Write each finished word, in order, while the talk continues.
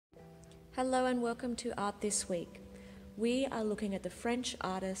Hello and welcome to Art This Week. We are looking at the French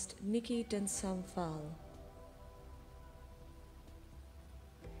artist Niki Phalle.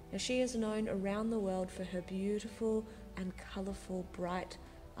 Now, she is known around the world for her beautiful and colourful, bright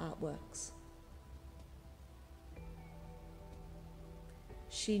artworks.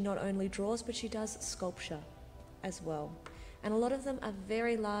 She not only draws, but she does sculpture as well. And a lot of them are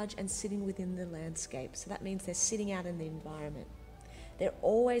very large and sitting within the landscape. So that means they're sitting out in the environment. They're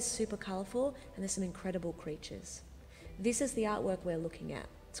always super colourful and there's some incredible creatures. This is the artwork we're looking at.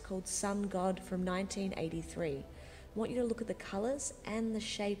 It's called Sun God from 1983. I want you to look at the colours and the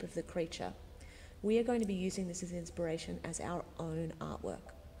shape of the creature. We are going to be using this as inspiration as our own artwork.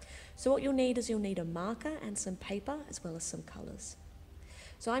 So what you'll need is a marker and some paper as well as some colours.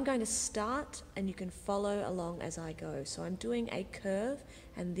 So I'm going to start and you can follow along as I go. So I'm doing a curve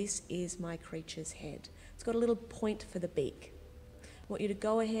and this is my creature's head. It's got a little point for the beak. I want you to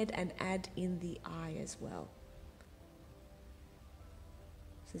go ahead and add in the eye as well.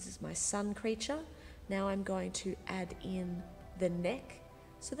 So this is my sun creature. Now I'm going to add in the neck.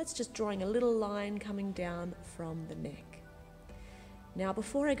 So that's just drawing a little line coming down from the neck. Now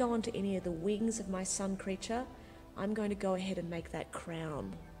before I go on to any of the wings of my sun creature, I'm going to go ahead and make that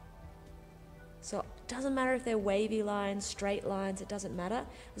crown. So it doesn't matter if they're wavy lines, straight lines, it doesn't matter,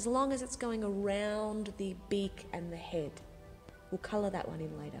 as long as it's going around the beak and the head. We'll colour that one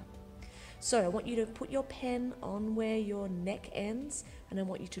in later. So I want you to put your pen on where your neck ends, and I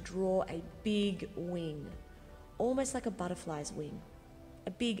want you to draw a big wing, almost like a butterfly's wing,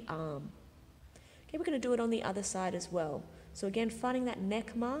 a big arm. Okay, we're going to do it on the other side as well. So again, finding that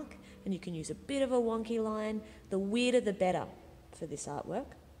neck mark, and you can use a bit of a wonky line. The weirder the better for this artwork.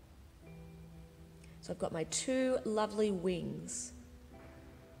 So I've got my two lovely wings.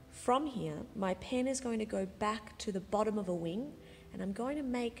 From here, my pen is going to go back to the bottom of a wing, and I'm going to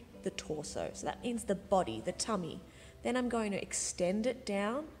make the torso. So that means the body, the tummy. Then I'm going to extend it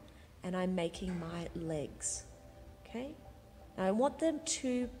down, and I'm making my legs. Okay? Now I want them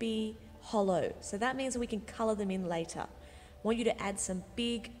to be hollow, so that means we can colour them in later. I want you to add some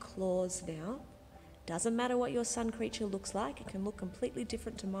big claws now. Doesn't matter what your sun creature looks like, it can look completely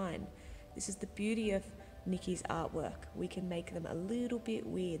different to mine. This is the beauty of Niki's artwork. We can make them a little bit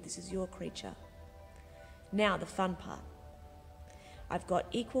weird. This is your creature. Now the fun part. I've got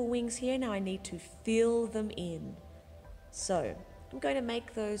equal wings here, now I need to fill them in. So I'm going to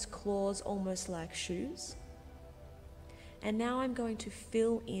make those claws almost like shoes. And now I'm going to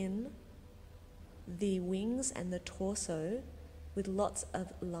fill in the wings and the torso with lots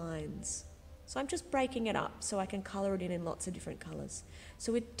of lines. So I'm just breaking it up so I can colour it in lots of different colours.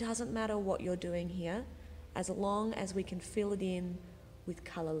 So it doesn't matter what you're doing here, as long as we can fill it in with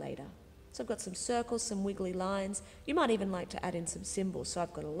colour later. So I've got some circles, some wiggly lines. You might even like to add in some symbols. So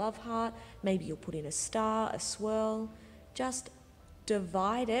I've got a love heart, maybe you'll put in a star, a swirl. Just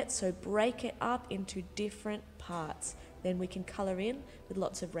divide it, so break it up into different parts. Then we can colour in with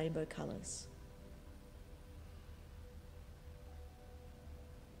lots of rainbow colours.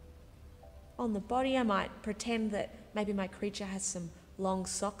 On the body, I might pretend that maybe my creature has some long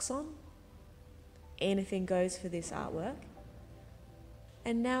socks on. Anything goes for this artwork.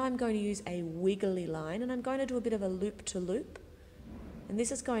 And now I'm going to use a wiggly line, and I'm going to do a bit of a loop to loop. And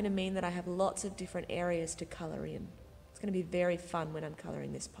this is going to mean that I have lots of different areas to colour in. It's going to be very fun when I'm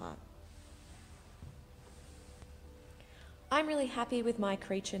colouring this part. I'm really happy with my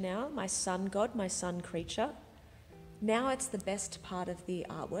creature now, my sun god, my sun creature. Now it's the best part of the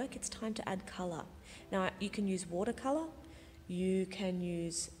artwork. It's time to add colour. Now you can use watercolour, you can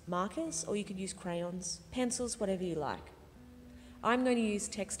use markers, or you could use crayons, pencils, whatever you like. I'm going to use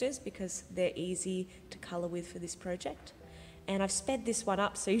textures because they're easy to colour with for this project. And I've sped this one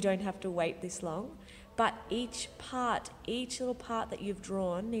up so you don't have to wait this long. But each little part that you've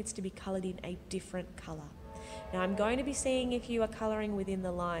drawn needs to be coloured in a different colour. Now I'm going to be seeing if you are colouring within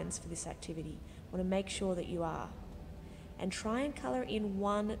the lines for this activity. I want to make sure that you are. And try and colour in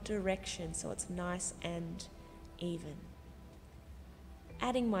one direction so it's nice and even.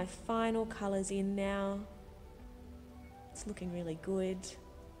 Adding my final colours in now. It's looking really good.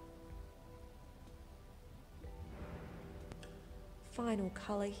 Final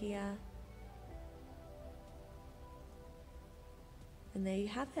colour here. And there you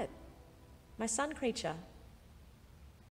have it. My sun creature.